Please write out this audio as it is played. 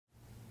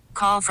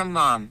Call from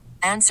mom.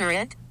 Answer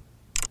it.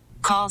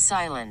 Call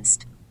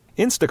silenced.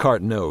 Instacart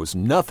knows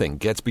nothing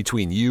gets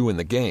between you and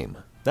the game.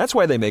 That's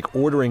why they make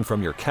ordering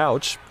from your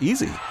couch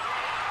easy.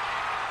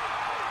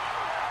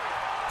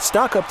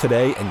 Stock up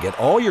today and get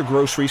all your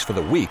groceries for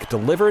the week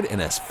delivered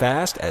in as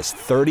fast as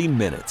 30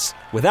 minutes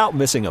without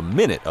missing a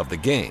minute of the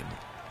game.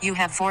 You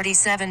have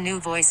 47 new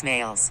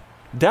voicemails.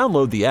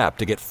 Download the app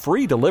to get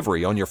free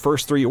delivery on your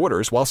first 3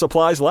 orders while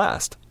supplies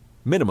last.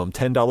 Minimum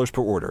 $10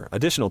 per order.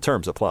 Additional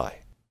terms apply.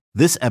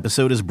 This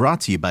episode is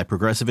brought to you by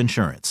Progressive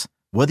Insurance.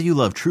 Whether you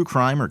love true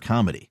crime or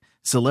comedy,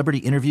 celebrity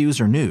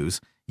interviews or news,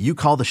 you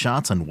call the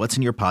shots on what's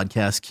in your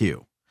podcast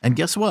queue. And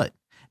guess what?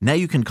 Now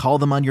you can call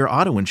them on your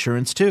auto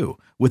insurance too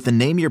with the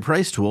Name Your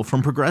Price tool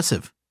from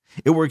Progressive.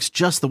 It works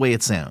just the way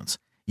it sounds.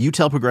 You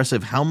tell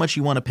Progressive how much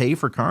you want to pay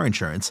for car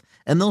insurance,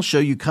 and they'll show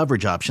you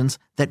coverage options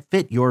that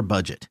fit your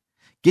budget.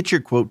 Get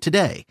your quote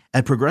today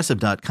at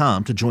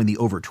Progressive.com to join the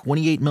over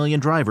 28 million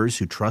drivers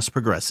who trust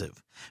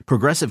Progressive.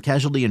 Progressive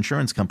Casualty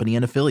Insurance Company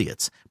and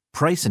Affiliates.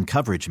 Price and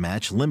coverage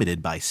match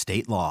limited by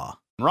state law.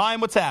 Ryan,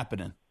 what's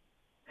happening?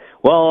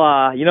 Well,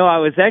 I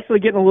was actually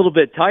getting a little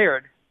bit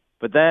tired,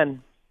 but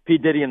then P.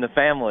 Diddy and the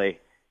family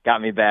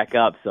got me back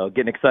up. So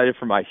getting excited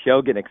for my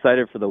show, getting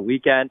excited for the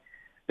weekend.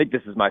 I think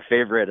this is my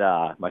favorite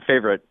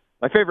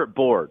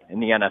board in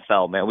the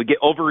NFL, man. We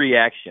get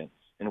overreactions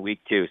in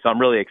week 2, so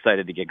I'm really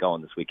excited to get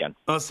going this weekend.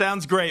 Well,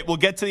 sounds great. We'll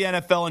get to the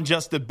NFL in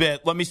just a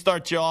bit. Let me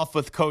start you off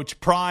with Coach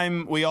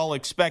Prime. We all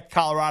expect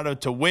Colorado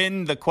to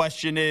win. The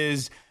question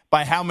is,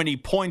 by how many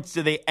points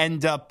do they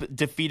end up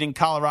defeating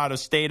Colorado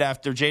State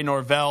after Jay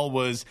Norvell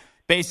was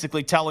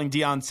basically telling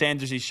Deion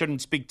Sanders he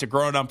shouldn't speak to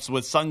grown-ups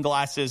with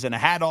sunglasses and a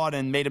hat on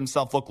and made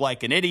himself look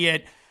like an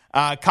idiot?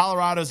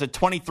 Colorado's a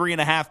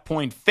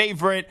 23.5-point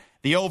favorite.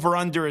 The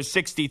over-under is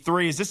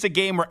 63. Is this a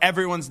game where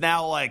everyone's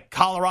now like,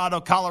 Colorado,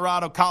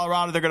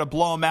 they're going to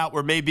blow them out,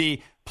 where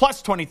maybe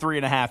plus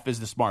 23.5 is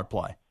the smart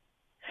play?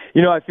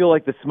 I feel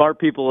like the smart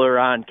people are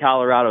on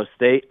Colorado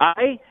State.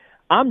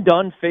 I'm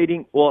done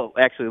fading. Well,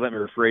 actually, let me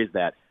rephrase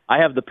that. I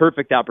have the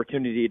perfect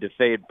opportunity to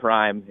fade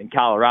Prime in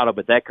Colorado,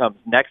 but that comes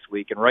next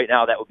week. And right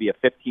now, that would be a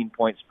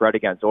 15-point spread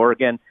against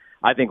Oregon.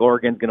 I think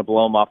Oregon's going to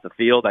blow them off the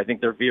field. I think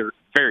they're very,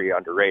 very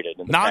underrated.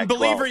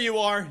 Non-believer you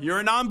are. You're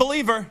a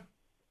non-believer.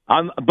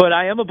 But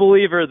I am a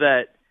believer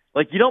that,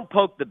 you don't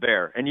poke the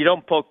bear and you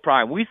don't poke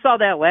Prime. We saw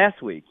that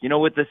last week,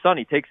 with the Sun.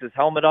 He takes his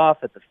helmet off.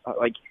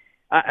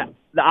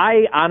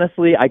 I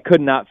honestly could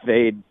not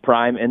fade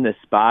Prime in this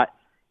spot.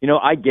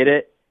 I get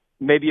it.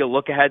 Maybe a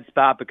look-ahead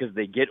spot because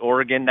they get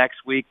Oregon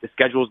next week. The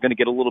schedule is going to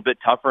get a little bit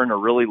tougher in a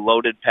really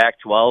loaded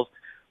Pac-12.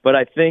 But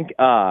I think,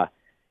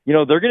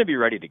 they're going to be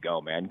ready to go,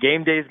 man.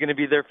 Game day is going to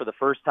be there for the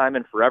first time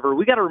in forever.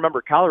 We got to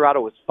remember Colorado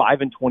was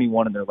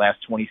 5-21 in their last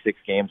 26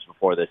 games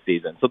before this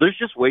season. So there's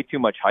just way too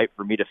much hype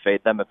for me to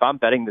fade them. If I'm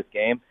betting this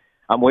game,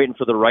 I'm waiting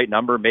for the right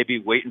number, maybe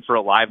waiting for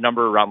a live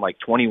number around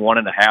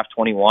 21.5,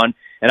 21,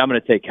 and I'm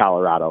going to take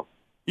Colorado.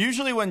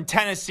 Usually when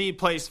Tennessee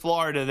plays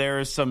Florida, there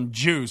is some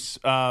juice,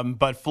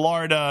 but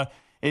Florida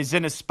is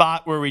in a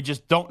spot where we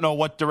just don't know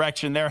what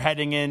direction they're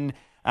heading in.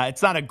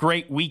 It's not a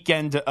great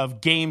weekend of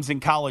games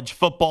in college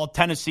football.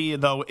 Tennessee,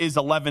 though, is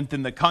 11th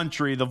in the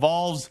country. The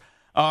Vols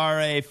are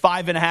a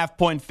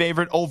 5.5-point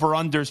favorite.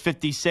 Over-unders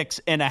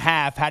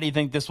 56.5. How do you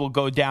think this will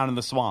go down in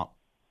the Swamp?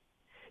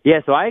 Yeah,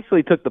 so I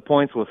actually took the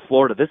points with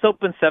Florida. This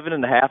opened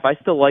 7.5. I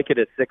still like it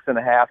at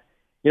 6.5.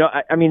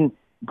 I mean,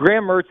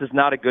 Graham Mertz is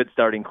not a good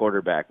starting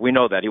quarterback. We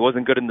know that. He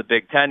wasn't good in the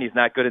Big Ten. He's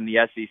not good in the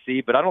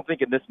SEC. But I don't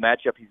think in this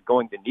matchup he's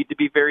going to need to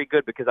be very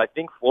good because I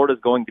think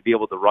Florida's going to be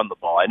able to run the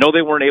ball. I know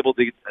they weren't able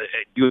to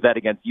do that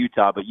against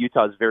Utah, but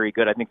Utah's very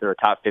good. I think they're a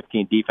top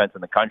 15 defense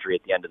in the country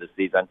at the end of the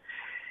season.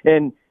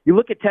 And you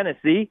look at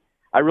Tennessee,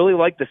 I really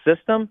like the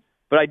system,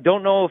 but I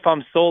don't know if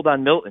I'm sold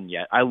on Milton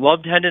yet. I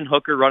loved Hendon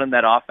Hooker running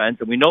that offense,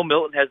 and we know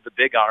Milton has the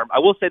big arm. I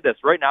will say this.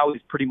 Right now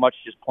he's pretty much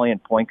just playing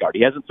point guard.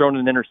 He hasn't thrown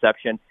an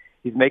interception.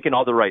 He's making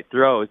all the right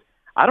throws.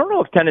 I don't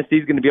know if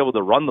Tennessee's going to be able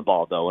to run the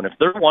ball, though. And if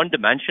they're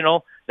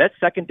one-dimensional, that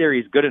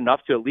secondary is good enough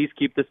to at least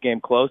keep this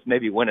game close,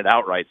 maybe win it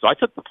outright. So I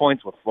took the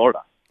points with Florida.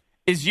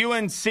 Is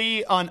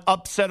UNC on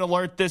upset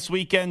alert this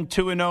weekend?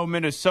 2-0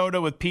 Minnesota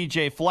with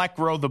P.J. Fleck,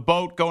 row the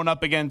boat, going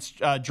up against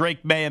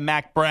Drake May and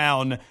Mac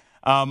Brown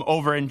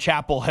over in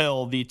Chapel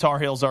Hill. The Tar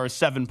Heels are a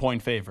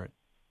 7-point favorite.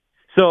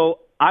 So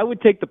I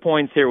would take the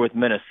points here with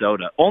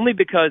Minnesota, only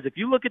because if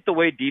you look at the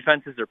way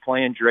defenses are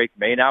playing Drake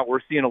May now, we're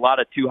seeing a lot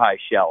of too-high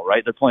shell,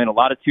 right? They're playing a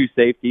lot of two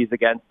safeties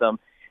against them.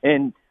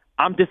 And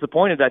I'm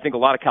disappointed. I think a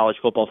lot of college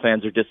football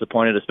fans are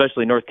disappointed,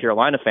 especially North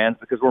Carolina fans,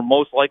 because we're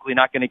most likely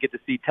not going to get to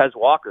see Tez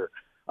Walker,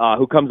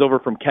 who comes over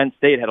from Kent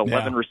State, had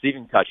 11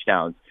 receiving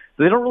touchdowns.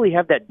 So they don't really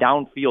have that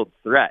downfield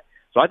threat.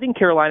 So I think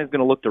Carolina's going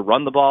to look to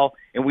run the ball,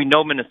 and we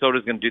know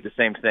Minnesota's going to do the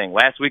same thing.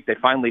 Last week they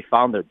finally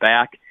found their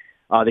back.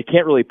 They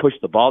can't really push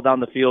the ball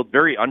down the field.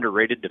 Very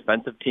underrated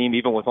defensive team,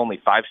 even with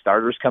only 5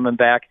 starters coming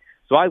back.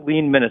 So I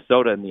lean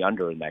Minnesota in the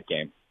under in that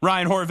game.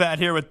 Ryan Horvat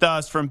here with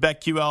us from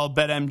BetQL,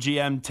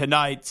 BetMGM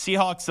tonight.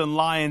 Seahawks and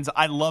Lions,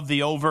 I love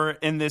the over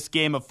in this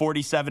game of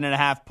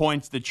 47.5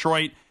 points.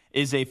 Detroit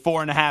is a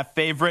 4.5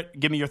 favorite.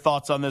 Give me your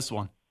thoughts on this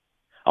one.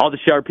 all the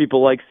sharp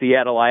people like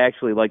Seattle. I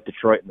actually like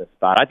Detroit in this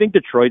spot. I think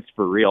Detroit's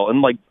for real.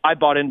 And, I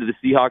bought into the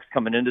Seahawks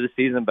coming into the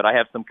season, but I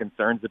have some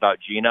concerns about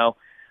Geno.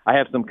 I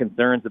have some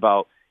concerns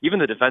about even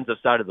the defensive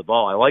side of the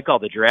ball. I like all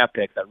the draft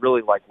picks. I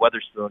really like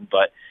Weatherspoon,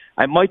 but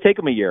I might take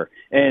him a year.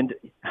 And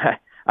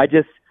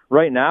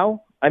right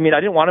now, I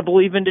didn't want to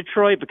believe in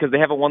Detroit because they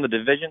haven't won the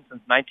division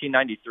since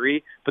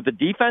 1993, but the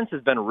defense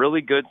has been really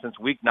good since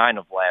week 9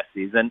 of last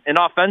season. And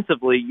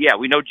offensively, yeah,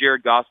 we know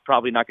Jared Goff's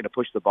probably not going to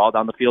push the ball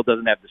down the field,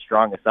 doesn't have the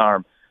strongest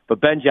arm,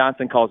 but Ben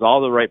Johnson calls all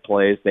the right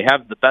plays. They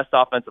have the best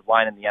offensive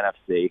line in the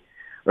NFC,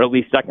 or at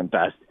least second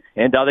best,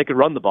 and they could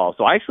run the ball.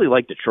 So I actually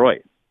like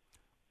Detroit.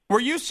 Were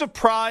you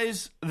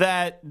surprised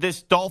that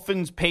this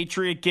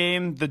Dolphins-Patriot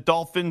game, the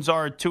Dolphins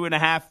are a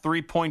 2.5,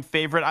 3-point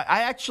favorite?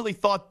 I actually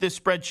thought this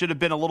spread should have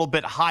been a little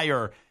bit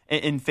higher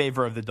in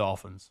favor of the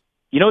Dolphins.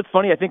 It's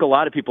funny. I think a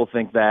lot of people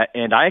think that,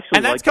 and I actually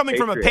and that's like coming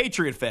from a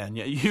Patriot fan.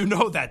 You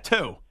know that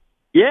too.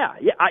 Yeah.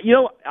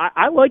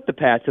 I like the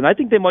Pats, and I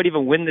think they might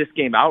even win this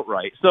game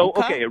outright. So,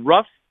 okay,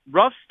 rough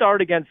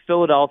start against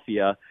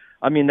Philadelphia.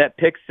 That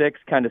pick six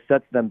kind of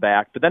sets them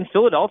back. But then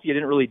Philadelphia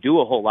didn't really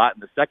do a whole lot in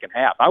the second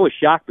half. I was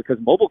shocked because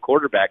mobile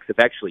quarterbacks have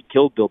actually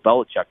killed Bill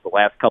Belichick the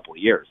last couple of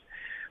years.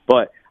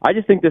 But I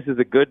just think this is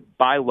a good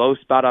buy low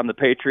spot on the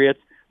Patriots.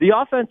 The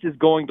offense is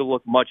going to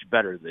look much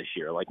better this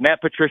year.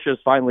 Matt Patricia is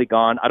finally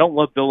gone. I don't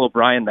love Bill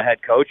O'Brien, the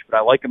head coach, but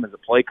I like him as a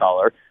play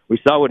caller. We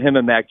saw what him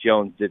and Mac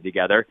Jones did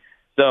together.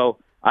 So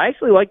I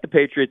actually like the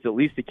Patriots at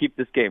least to keep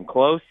this game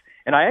close.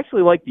 And I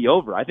actually like the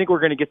over. I think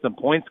we're going to get some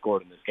points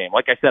scored in this game.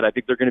 Like I said, I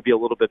think they're going to be a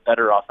little bit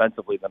better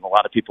offensively than a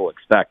lot of people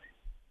expect.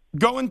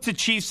 Going to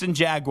Chiefs and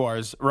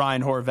Jaguars,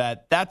 Ryan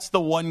Horvat, that's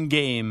the one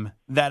game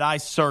that I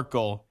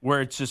circle where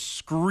it's just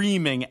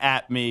screaming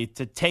at me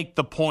to take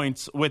the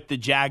points with the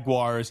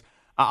Jaguars.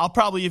 I'll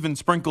probably even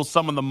sprinkle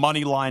some on the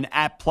money line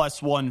at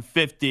plus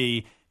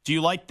 150. Do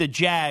you like the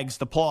Jags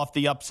to pull off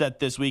the upset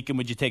this week, and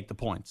would you take the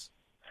points?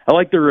 I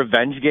like the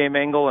revenge game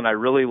angle, and I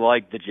really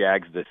like the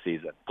Jags this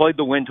season. Played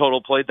the win total,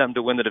 played them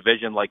to win the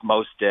division like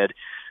most did.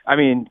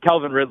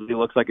 Calvin Ridley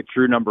looks like a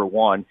true number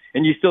one,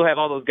 and you still have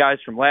all those guys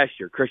from last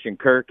year, Christian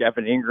Kirk,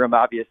 Evan Ingram,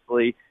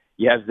 obviously.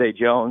 You have Zay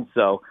Jones,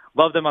 so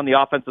love them on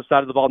the offensive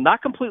side of the ball.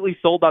 Not completely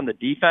sold on the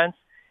defense,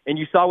 and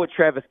you saw what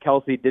Travis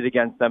Kelce did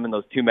against them in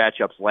those two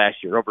matchups last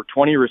year, over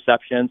 20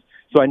 receptions.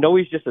 So I know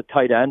he's just a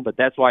tight end, but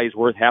that's why he's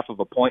worth half of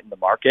a point in the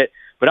market.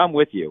 But I'm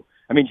with you.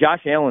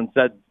 Josh Allen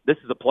said this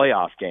is a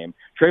playoff game.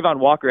 Trayvon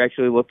Walker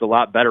actually looked a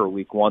lot better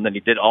week 1 than he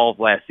did all of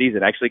last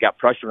season. Actually got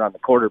pressure on the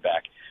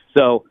quarterback.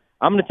 So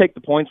I'm going to take the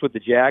points with the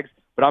Jags,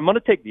 but I'm going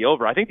to take the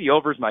over. I think the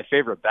over is my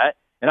favorite bet,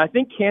 and I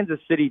think Kansas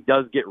City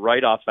does get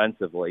right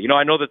offensively.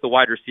 I know that the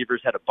wide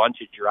receivers had a bunch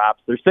of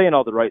drops. They're saying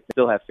all the right,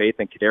 still have faith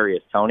in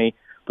Kadarius Toney,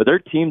 but their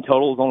team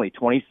total is only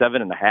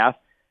 27.5.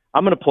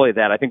 I'm going to play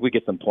that. I think we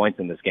get some points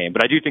in this game,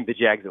 but I do think the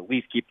Jags at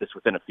least keep this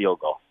within a field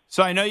goal.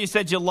 So I know you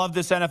said you love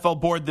this NFL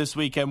board this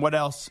weekend. What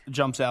else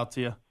jumps out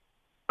to you?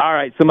 All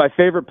right, so my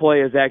favorite play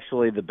is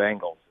actually the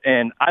Bengals.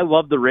 And I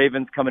love the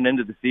Ravens coming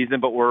into the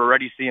season, but we're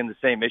already seeing the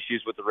same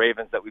issues with the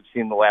Ravens that we've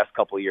seen the last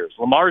couple of years.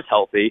 Lamar's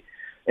healthy,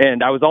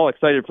 and I was all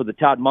excited for the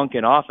Todd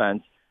Monken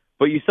offense,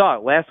 but you saw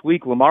it. Last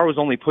week, Lamar was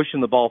only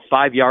pushing the ball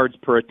 5 yards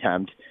per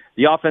attempt.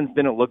 The offense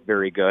didn't look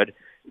very good.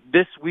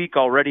 This week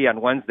already on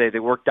Wednesday, they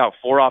worked out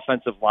 4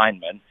 offensive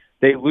linemen.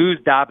 They lose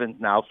Dobbins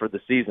now for the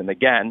season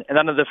again. And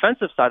on the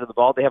defensive side of the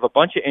ball, they have a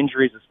bunch of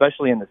injuries,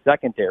 especially in the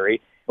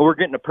secondary. And we're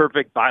getting a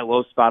perfect buy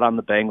low spot on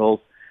the Bengals.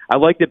 I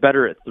liked it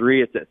better at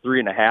 3. It's at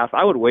 3.5.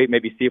 I would wait,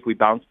 maybe see if we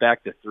bounce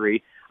back to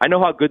 3. I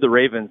know how good the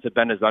Ravens have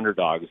been as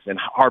underdogs, and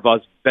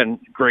Harbaugh's been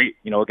great,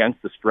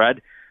 against the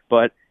spread.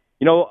 But,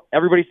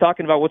 everybody's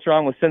talking about what's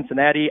wrong with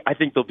Cincinnati. I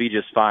think they'll be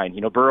just fine.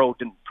 Burrow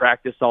didn't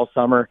practice all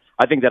summer.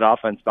 I think that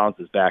offense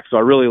bounces back. So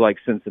I really like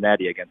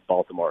Cincinnati against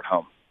Baltimore at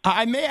home.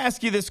 I may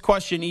ask you this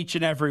question each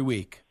and every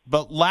week,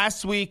 but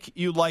last week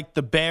you liked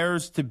the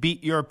Bears to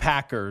beat your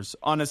Packers.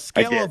 On a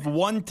scale of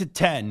 1 to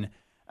 10,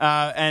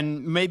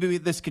 and maybe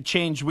this could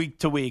change week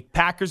to week,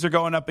 Packers are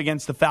going up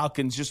against the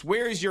Falcons. Just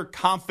where is your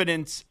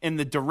confidence in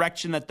the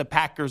direction that the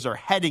Packers are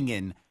heading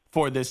in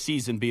for this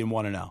season being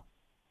 1-0?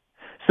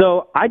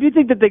 So I do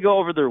think that they go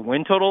over their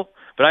win total,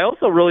 but I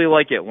also really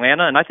like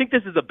Atlanta, and I think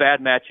this is a bad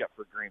matchup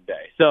for Green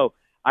Bay. So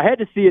I had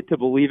to see it to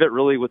believe it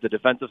really with the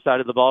defensive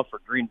side of the ball for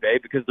Green Bay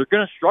because they're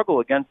going to struggle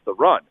against the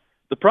run.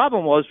 The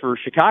problem was for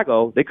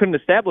Chicago, they couldn't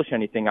establish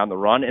anything on the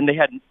run, and they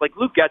had,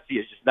 Luke Getsy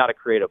is just not a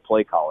creative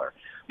play caller.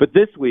 But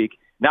this week,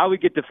 now we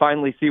get to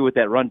finally see what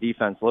that run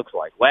defense looks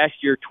like. Last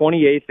year,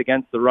 28th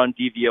against the run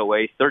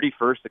DVOA,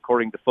 31st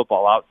according to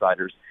Football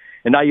Outsiders.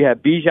 And now you have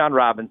Bijan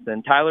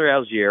Robinson, Tyler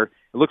Algier.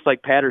 It looks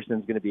like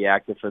Patterson's going to be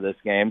active for this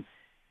game.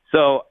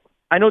 So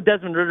I know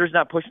Desmond Ritter's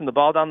not pushing the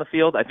ball down the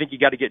field. I think you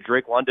got to get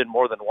Drake London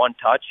more than one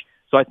touch.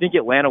 So I think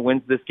Atlanta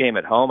wins this game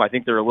at home. I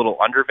think they're a little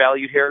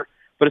undervalued here.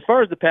 But as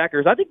far as the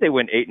Packers, I think they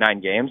win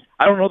 8-9 games.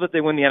 I don't know that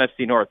they win the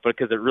NFC North, but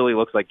because it really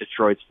looks like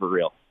Detroit's for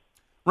real.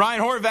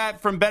 Ryan Horvat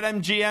from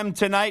BetMGM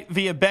tonight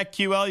via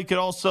BetQL. You could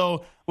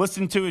also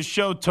Listen to his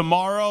show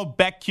tomorrow.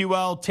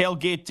 BetQL,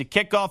 Tailgate to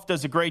Kickoff,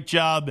 does a great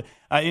job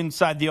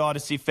inside the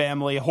Odyssey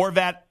family.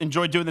 Horvat,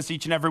 enjoy doing this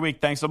each and every week.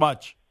 Thanks so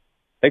much.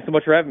 Thanks so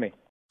much for having me.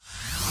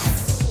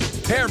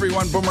 Hey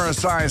everyone, Boomer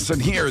Esiason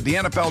here. The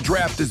NFL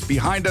Draft is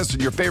behind us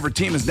and your favorite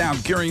team is now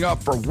gearing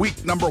up for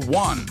week number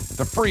 1.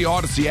 The free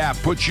Odyssey app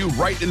puts you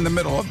right in the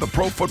middle of the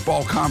pro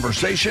football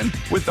conversation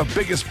with the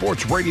biggest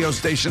sports radio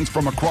stations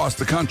from across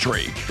the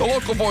country. The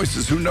local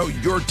voices who know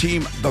your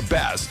team the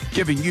best,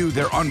 giving you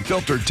their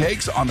unfiltered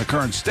takes on the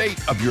current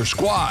state of your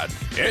squad.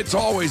 It's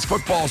always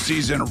football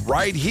season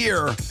right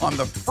here on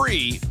the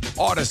free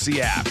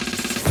Odyssey app.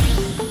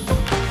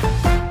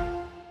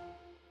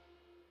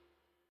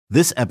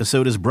 This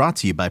episode is brought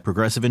to you by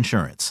Progressive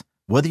Insurance.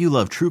 Whether you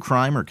love true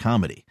crime or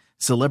comedy,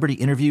 celebrity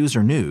interviews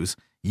or news,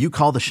 you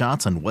call the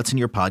shots on what's in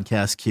your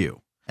podcast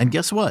queue. And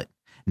guess what?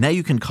 Now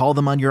you can call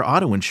them on your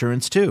auto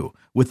insurance too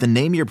with the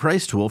Name Your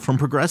Price tool from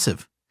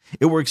Progressive.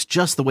 It works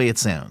just the way it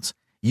sounds.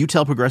 You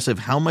tell Progressive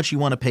how much you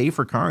want to pay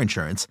for car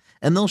insurance,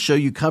 and they'll show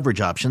you coverage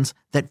options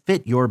that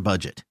fit your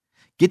budget.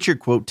 Get your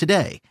quote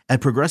today at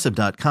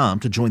Progressive.com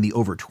to join the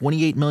over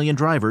 28 million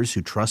drivers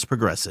who trust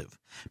Progressive.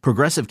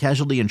 Progressive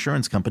Casualty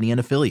Insurance Company and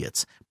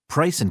Affiliates.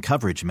 Price and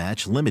coverage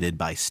match limited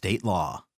by state law.